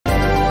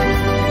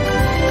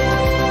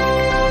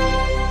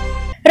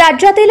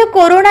राज्यातील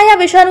कोरोना या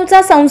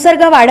विषाणूचा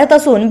संसर्ग वाढत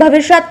असून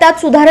भविष्यात त्यात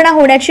सुधारणा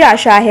होण्याची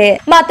आशा आहे।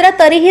 मात्र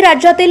तरीही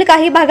राज्यातील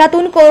काही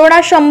भागातून कोरोना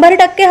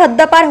 100%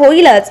 हद्दपार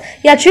होईलच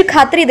याची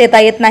खात्री देता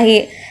येत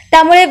नाही।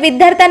 त्यामुळे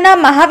विद्यार्थ्यांना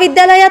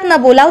महाविद्यालयात न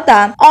बोलावता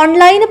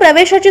ऑनलाईन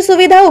प्रवेशाची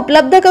सुविधा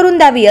उपलब्ध करून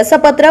द्यावी असं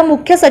पत्र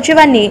मुख्य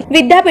सचिवांनी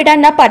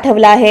विद्यापीठांना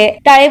पाठवलं आहे।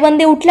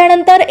 टाळेबंदी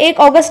उठल्यानंतर 1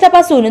 ऑगस्ट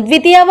पासून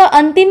द्वितीय व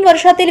अंतिम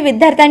वर्षातील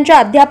विद्यार्थ्यांच्या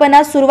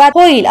अध्यापनास सुरुवात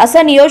होईल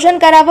असं नियोजन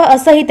करावं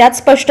असंही त्यात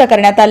स्पष्ट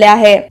करण्यात आले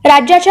आहे।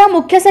 राज्याच्या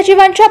मुख्य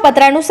सचिवांच्या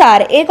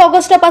पत्रानुसार 1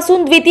 ऑगस्ट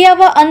पासून द्वितीय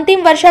व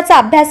अंतिम वर्षाचा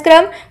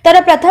अभ्यासक्रम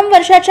तर प्रथम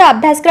वर्षाच्या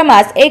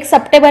अभ्यासक्रमास 1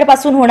 सप्टेंबर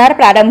पासून होणार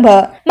प्रारंभ।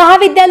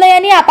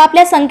 महाविद्यालयांनी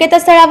आपापल्या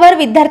संकेतस्थळावर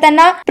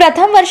विद्यार्थ्यांना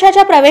प्रथम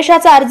वर्षाच्या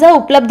प्रवेशाचा अर्ज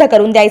उपलब्ध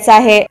करून द्यायचा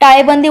आहे।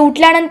 टाळेबंदी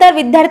उठल्यानंतर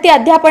विद्यार्थी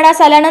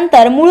अध्यापनास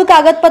आल्यानंतर मूळ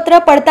कागदपत्र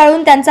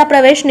पडताळून त्यांचा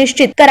प्रवेश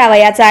निश्चित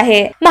करावयाचा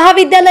आहे।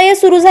 महाविद्यालये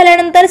सुरू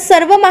झाल्यानंतर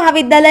सर्व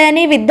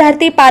महाविद्यालयांनी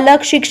विद्यार्थी,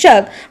 पालक,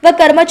 शिक्षक व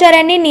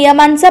कर्मचाऱ्यांनी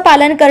नियमांचं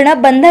पालन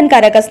करणं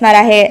बंधनकारक असणार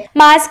आहे।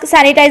 मास्क,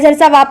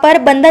 सॅनिटायझरचा वापर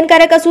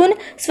बंधनकारक असून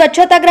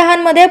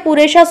स्वच्छतागृहांमध्ये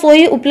पुरेशा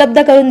सोयी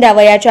उपलब्ध करून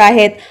द्यावयाच्या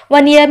आहेत व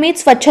नियमित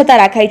स्वच्छता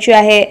राखायची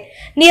आहे।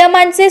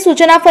 नियमांचे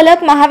सूचना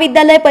फलक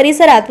महाविद्यालय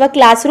परिसरात व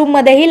क्लासरूम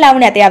मध्येही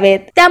लावण्यात यावेत।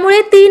 त्यामुळे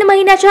 3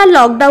 महिन्याच्या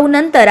लॉकडाऊन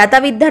नंतर आता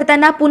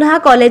विद्यार्थ्यांना पुन्हा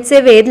कॉलेजचे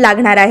वेध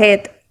लागणार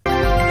आहेत।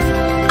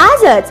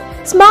 आजच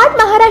स्मार्ट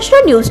महाराष्ट्र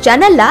न्यूज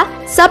चॅनलला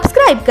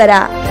सबस्क्राइब करा।